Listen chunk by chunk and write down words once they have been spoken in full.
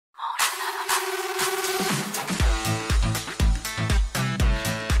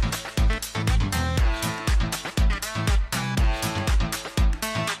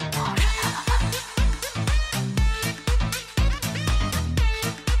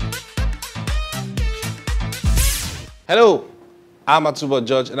Hello, I'm Atubo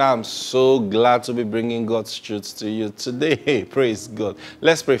George, and I'm so glad to be bringing God's truth to you today. Praise God.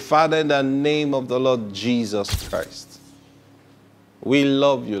 Let's pray. Father, in the name of the Lord Jesus Christ, we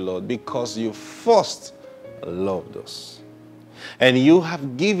love you, Lord, because you first loved us. And you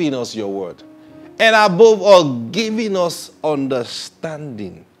have given us your word. And above all, giving us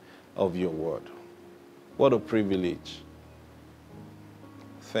understanding of your word. What a privilege.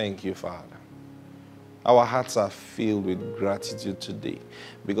 Thank you, Father. Our hearts are filled with gratitude today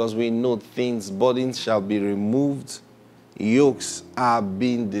because we know burdens shall be removed, yokes are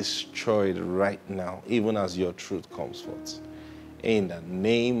being destroyed right now, even as your truth comes forth. In the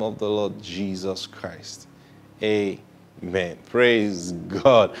name of the Lord Jesus Christ. Amen. Praise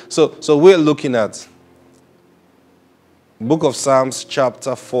God. So we're looking at Book of Psalms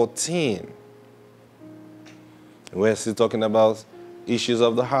chapter 14. We're still talking about issues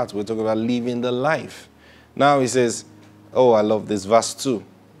of the heart. We're talking about living the life. Now he says, oh, I love this, verse 2.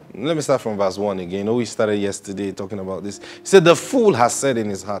 Let me start from verse 1 again. We started yesterday talking about this. He said, the fool has said in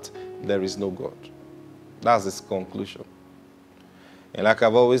his heart, there is no God. That's his conclusion. And like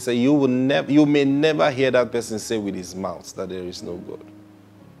I've always said, you may never hear that person say with his mouth that there is no God.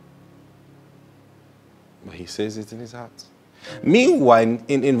 But he says it in his heart. Meanwhile,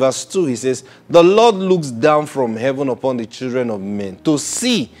 in verse 2, he says, the Lord looks down from heaven upon the children of men to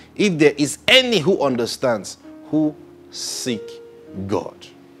see if there is any who understands, who seek God.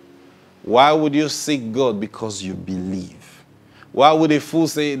 Why would you seek God? Because you believe. Why would a fool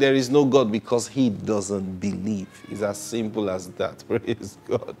say there is no God? Because he doesn't believe. It's as simple as that. Praise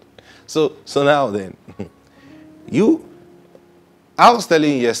God. So now then, I was telling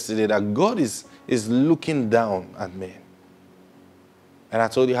you yesterday that God is looking down at men. And I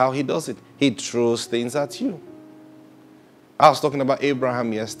told you how he does it. He throws things at you. I was talking about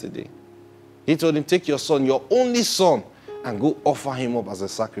Abraham yesterday. He told him, take your son, your only son, and go offer him up as a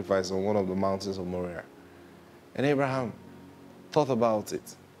sacrifice on one of the mountains of Moriah. And Abraham thought about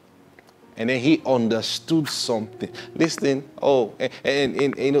it. And then he understood something. Listen,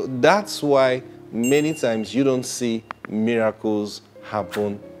 and that's why many times you don't see miracles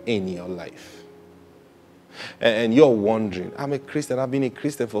happen in your life. And you're wondering, I'm a Christian, I've been a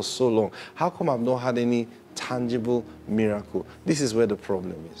Christian for so long. How come I've not had any tangible miracle? This is where the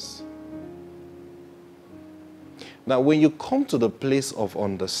problem is. Now, when you come to the place of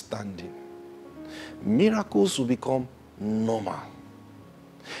understanding, miracles will become normal.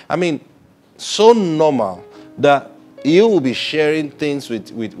 I mean, so normal that you will be sharing things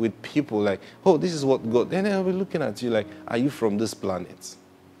with people like, oh, this is what God, and they'll be looking at you like, are you from this planet?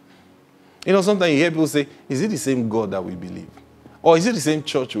 You know, sometimes you hear people say, is it the same God that we believe? Or is it the same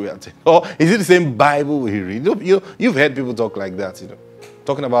church we attend? Or is it the same Bible we read? You've heard people talk like that,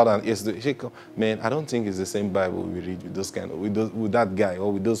 Talking about man, I don't think it's the same Bible we read with with that guy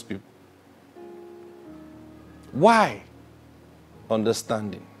or with those people. Why?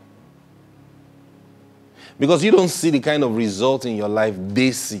 Understanding. Because you don't see the kind of result in your life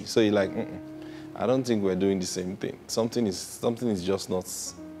they see. So you're like, I don't think we're doing the same thing. Something is just not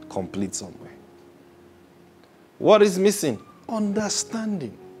complete somewhere. What is missing?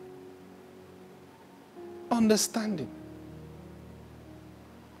 Understanding. Understanding.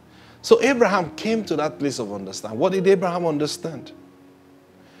 So Abraham came to that place of understanding. What did Abraham understand?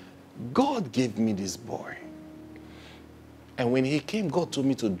 God gave me this boy. And when he came, God told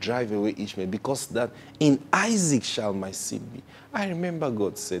me to drive away Ishmael because that in Isaac shall my seed be. I remember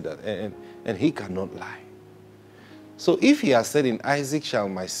God said that, and he cannot lie. So if he has said in Isaac shall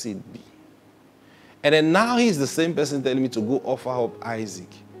my seed be, and then now he's the same person telling me to go offer up Isaac.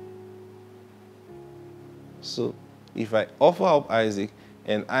 So if I offer up Isaac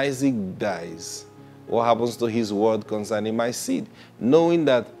and Isaac dies, what happens to his word concerning my seed? Knowing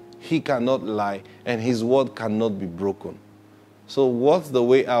that he cannot lie and his word cannot be broken. So what's the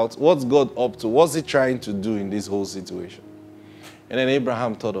way out? What's God up to? What's he trying to do in this whole situation? And then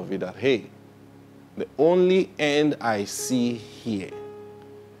Abraham thought of it that, hey, the only end I see here,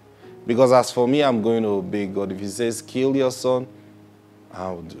 because as for me, I'm going to obey God. If he says, kill your son,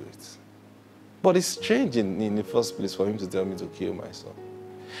 I'll do it. But it's strange in the first place for him to tell me to kill my son.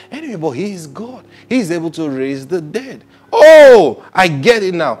 Anyway, but he is God. He is able to raise the dead. Oh, I get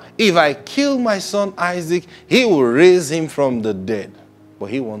it now. If I kill my son Isaac, he will raise him from the dead. But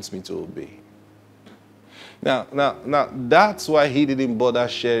he wants me to obey. Now, that's why he didn't bother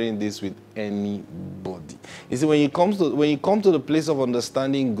sharing this with anybody. You see, when you come to the place of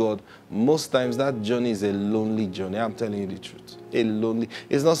understanding God, most times that journey is a lonely journey. I'm telling you the truth.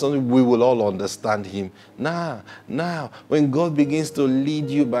 It's not something we will all understand him. Nah. When God begins to lead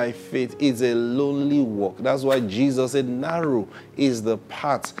you by faith, it's a lonely walk. That's why Jesus said, narrow is the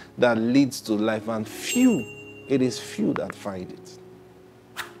path that leads to life, and it is few that find it.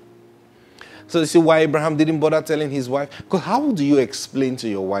 So you see why Abraham didn't bother telling his wife? Because how do you explain to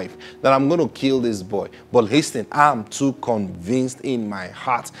your wife that I'm going to kill this boy? But listen, I'm too convinced in my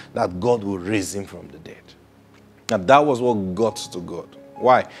heart that God will raise him from the dead. And that was what got to God.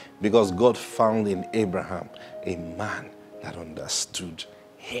 Why? Because God found in Abraham a man that understood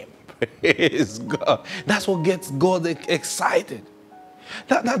him. Praise God. That's what gets God excited.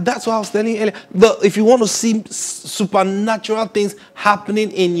 That's what I was telling you earlier. If you want to see supernatural things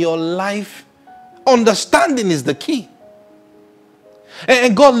happening in your life, understanding is the key.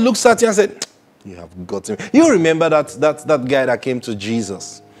 And God looks at you and said, you have got him. You remember that guy that came to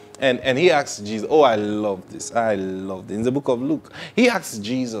Jesus. And he asked Jesus, oh, I love this. I love this. In the book of Luke, he asked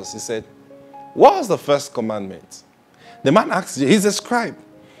Jesus, he said, what was the first commandment? The man asked, he's a scribe.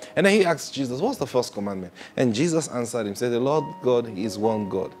 And then he asked Jesus, what's the first commandment? And Jesus answered him, said, the Lord God is one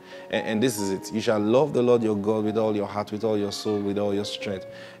God. And this is it. You shall love the Lord your God with all your heart, with all your soul, with all your strength.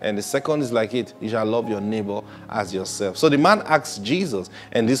 And the second is like it. You shall love your neighbor as yourself. So the man asked Jesus,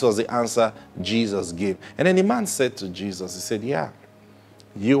 and this was the answer Jesus gave. And then the man said to Jesus, he said, yeah,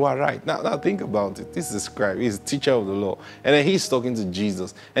 you are right. Now think about it. This is a scribe. He's a teacher of the law. And then he's talking to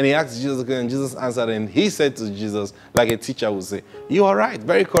Jesus. And he asked Jesus, and Jesus answered, and he said to Jesus, like a teacher would say, you are right,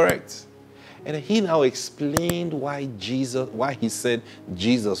 very correct. And he now explained why he said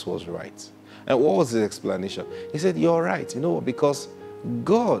Jesus was right. And what was his explanation? He said, you're right. You know what? Because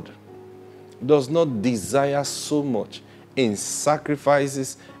God does not desire so much in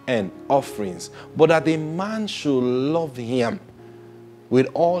sacrifices and offerings, but that a man should love him with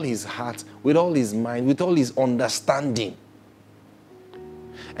all his heart, with all his mind, with all his understanding.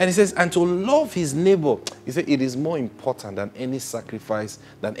 And he says, and to love his neighbor, he said, it is more important than any sacrifice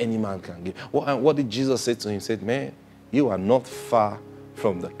that any man can give. And what did Jesus say to him? He said, man, you are not far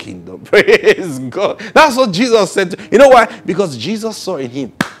from the kingdom. Praise God. That's what Jesus said. You know why? Because Jesus saw in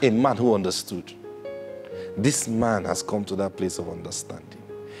him a man who understood. This man has come to that place of understanding.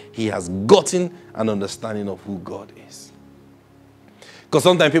 He has gotten an understanding of who God is. Because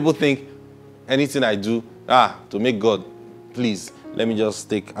sometimes people think, anything I do, to make God, please, let me just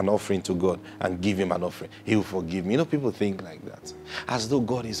take an offering to God and give him an offering. He will forgive me. You know, people think like that. As though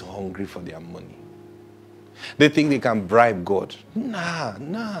God is hungry for their money. They think they can bribe God. Nah.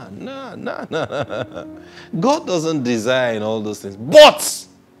 God doesn't desire in all those things. But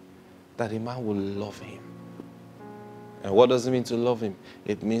that a man will love him. And what does it mean to love him?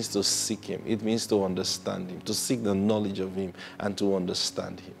 It means to seek him. It means to understand him, to seek the knowledge of him and to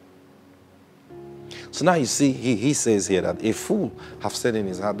understand him. So now you see, he says here that a fool have said in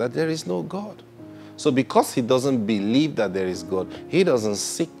his heart that there is no God. So because he doesn't believe that there is God, he doesn't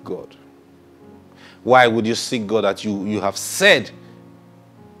seek God. Why would you seek God that you have said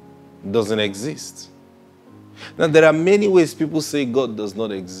doesn't exist? Now there are many ways people say God does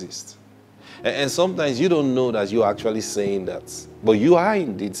not exist. And sometimes you don't know that you're actually saying that. But you are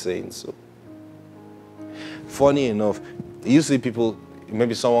indeed saying so. Funny enough, you see people,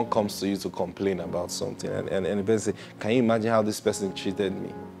 maybe someone comes to you to complain about something. And the person say, can you imagine how this person treated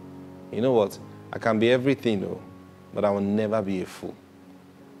me? You know what? I can be everything, but I will never be a fool.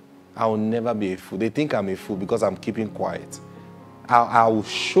 I will never be a fool. They think I'm a fool because I'm keeping quiet. I will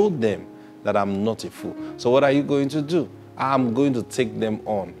show them that I'm not a fool. So what are you going to do? I'm going to take them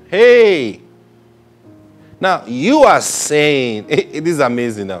on. Hey! Now, you are saying, it is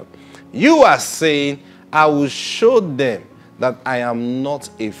amazing now. You are saying, I will show them that I am not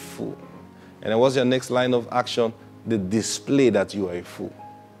a fool. And then what's your next line of action? The display that you are a fool.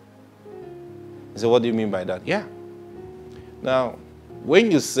 You say, what do you mean by that? Yeah. Now,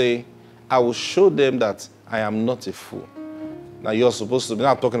 when you say, I will show them that I am not a fool. Now, you're supposed to be,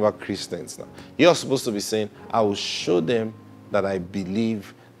 now I'm talking about Christians now. You're supposed to be saying, I will show them that I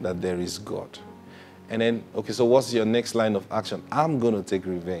believe that there is God. And then, okay, so what's your next line of action? I'm going to take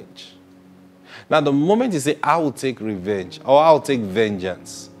revenge. Now, the moment you say, I will take revenge, or I'll take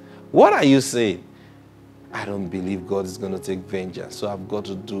vengeance, what are you saying? I don't believe God is going to take vengeance, so I've got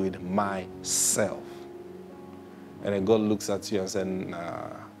to do it myself. And then God looks at you and says, nah,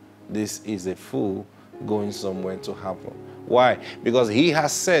 this is a fool going somewhere to happen. Why? Because he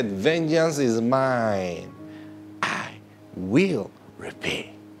has said, vengeance is mine. I will repay.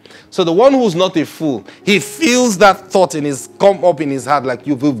 So the one who's not a fool, he feels that thought come up in his heart like,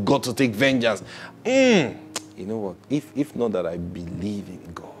 you've got to take vengeance. you know what? If not that I believe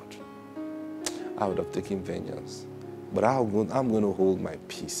in God, I would have taken vengeance. But I'm going to hold my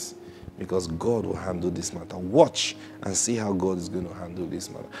peace because God will handle this matter. Watch and see how God is going to handle this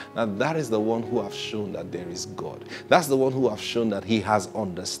matter. Now, that is the one who have shown that there is God. That's the one who have shown that he has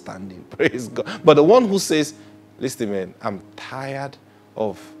understanding. Praise God. But the one who says, listen, man, I'm tired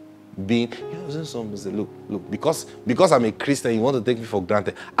of being, someone say, look, because I'm a Christian, you want to take me for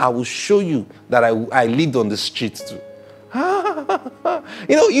granted. I will show you that I lived on the streets too. People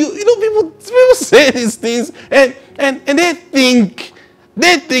say these things and they think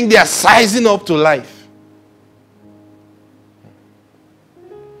they are sizing up to life.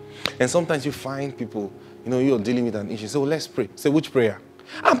 And sometimes you find people, you're dealing with an issue. So let's pray. Say, which prayer?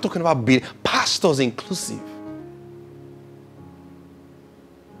 I'm talking about pastors inclusive.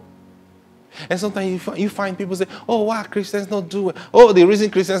 And sometimes you find people say, oh, why Christians not do it? Oh, the reason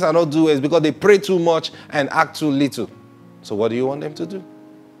Christians are not doing it is because they pray too much and act too little. So what do you want them to do?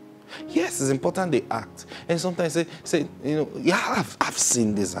 Yes, it's important they act. And sometimes say, I've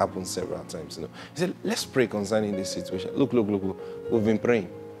seen this happen several times. He said, let's pray concerning this situation. Look. We've been praying.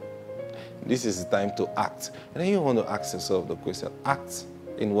 This is the time to act. And then you want to ask yourself the question, act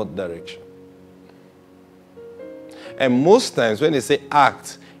in what direction? And most times when they say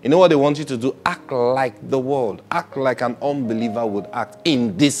act, you know what they want you to do? Act like the world. Act like an unbeliever would act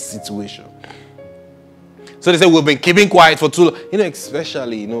in this situation. So they say we've been keeping quiet for too long.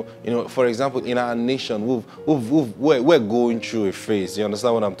 Especially, for example, in our nation, we're going through a phase. You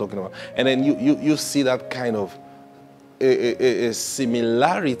understand what I'm talking about? And then you see that kind of a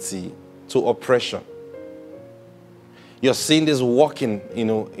similarity to oppression. You're seeing this working,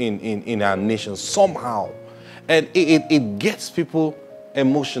 in our nation somehow. And it gets people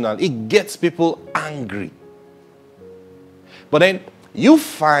emotional. It gets people angry. But then you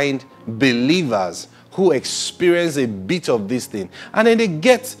find believers who experience a bit of this thing. And then they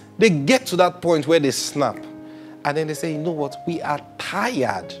get to that point where they snap. And then they say, you know what? We are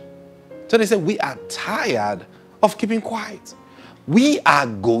tired. So they say, we are tired of keeping quiet. We are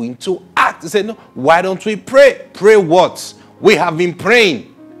going to act. They say, no, why don't we pray? Pray what? We have been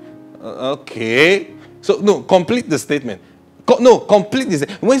praying. Okay. So, no, complete the statement. Complete this.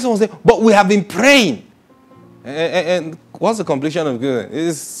 When someone says, but we have been praying. And what's the completion of good?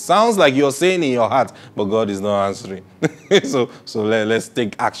 It sounds like you're saying in your heart, but God is not answering. so let's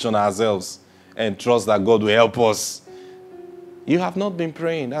take action ourselves and trust that God will help us. You have not been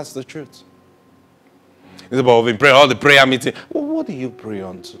praying. That's the truth. It's about we've been praying all the prayer meeting. Well, what do you pray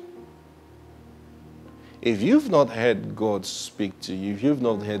unto? If you've not heard God speak to you, if you've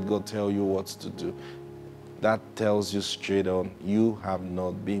not heard God tell you what to do, that tells you straight on you have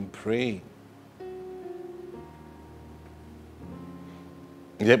not been praying.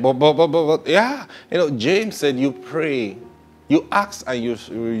 Yeah, but James said you pray, you ask and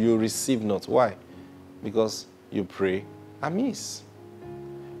you receive not. Why? Because you pray amiss.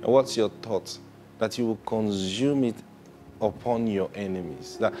 And what's your thought? That you will consume it upon your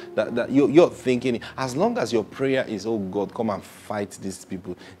enemies. That you're thinking, as long as your prayer is, oh God, come and fight these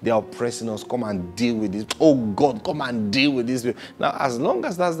people. They are oppressing us. Come and deal with this. Oh God, come and deal with these people. Now, as long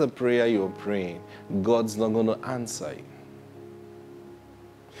as that's the prayer you're praying, God's not going to answer you.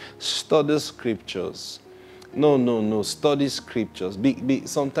 Study scriptures. No. Study scriptures.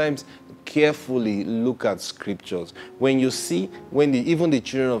 Sometimes carefully look at scriptures. When you see, even the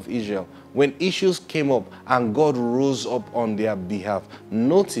children of Israel, when issues came up and God rose up on their behalf,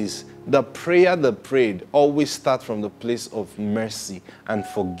 notice the prayer they prayed always start from the place of mercy and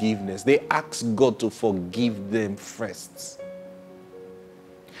forgiveness. They asked God to forgive them first.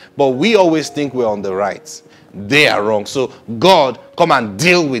 But we always think we're on the right. They are wrong. So God, come and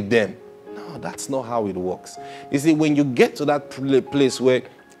deal with them. No, that's not how it works. You see, when you get to that place where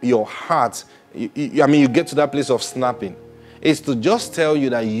your heart, you get to that place of snapping, it's to just tell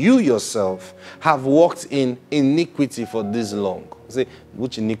you that you yourself have walked in iniquity for this long. Say,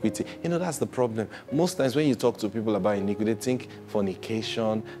 which iniquity? That's the problem. Most times when you talk to people about iniquity, they think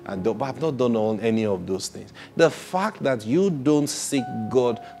fornication, but I've not done any of those things. The fact that you don't seek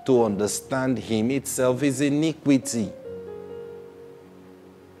God to understand Him itself is iniquity.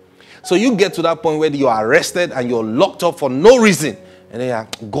 So you get to that point where you are arrested and you're locked up for no reason. And then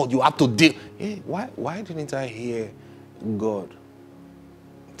God, you have to deal. Hey, why didn't I hear God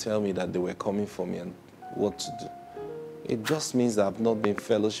tell me that they were coming for me and what to do? It just means that I've not been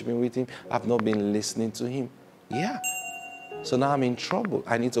fellowshipping with Him. I've not been listening to Him. Yeah. So now I'm in trouble.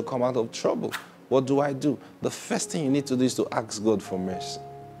 I need to come out of trouble. What do I do? The first thing you need to do is to ask God for mercy.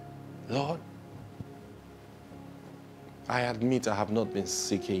 Lord, I admit I have not been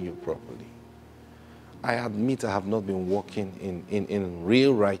seeking you properly. I admit I have not been walking in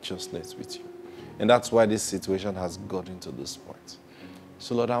real righteousness with you. And that's why this situation has gotten to this point.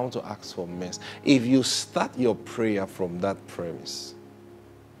 So Lord, I want to ask for mercy. If you start your prayer from that premise,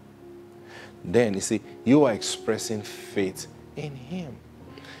 then you see, you are expressing faith in him.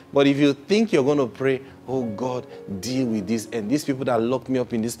 But if you think you're going to pray, oh God, deal with this, and these people that locked me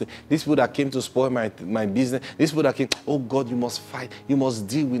up in this thing, these people that came to spoil my business, these people that came, oh God, you must fight, you must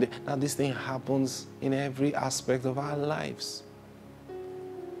deal with it. Now this thing happens in every aspect of our lives.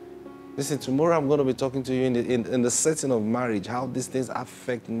 Listen, tomorrow I'm going to be talking to you in the setting of marriage, how these things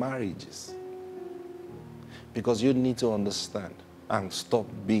affect marriages. Because you need to understand and stop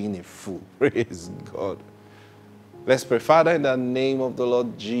being a fool. Praise God. Let's pray. Father, in the name of the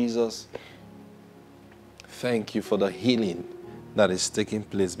Lord Jesus, thank you for the healing that is taking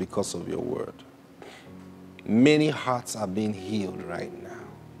place because of your word. Many hearts are being healed right now.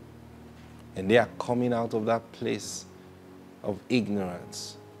 And they are coming out of that place of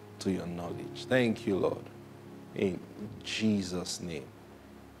ignorance to your knowledge. Thank you, Lord. In Jesus' name,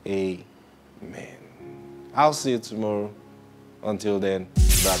 amen. I'll see you tomorrow. Until then,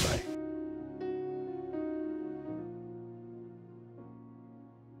 bye-bye.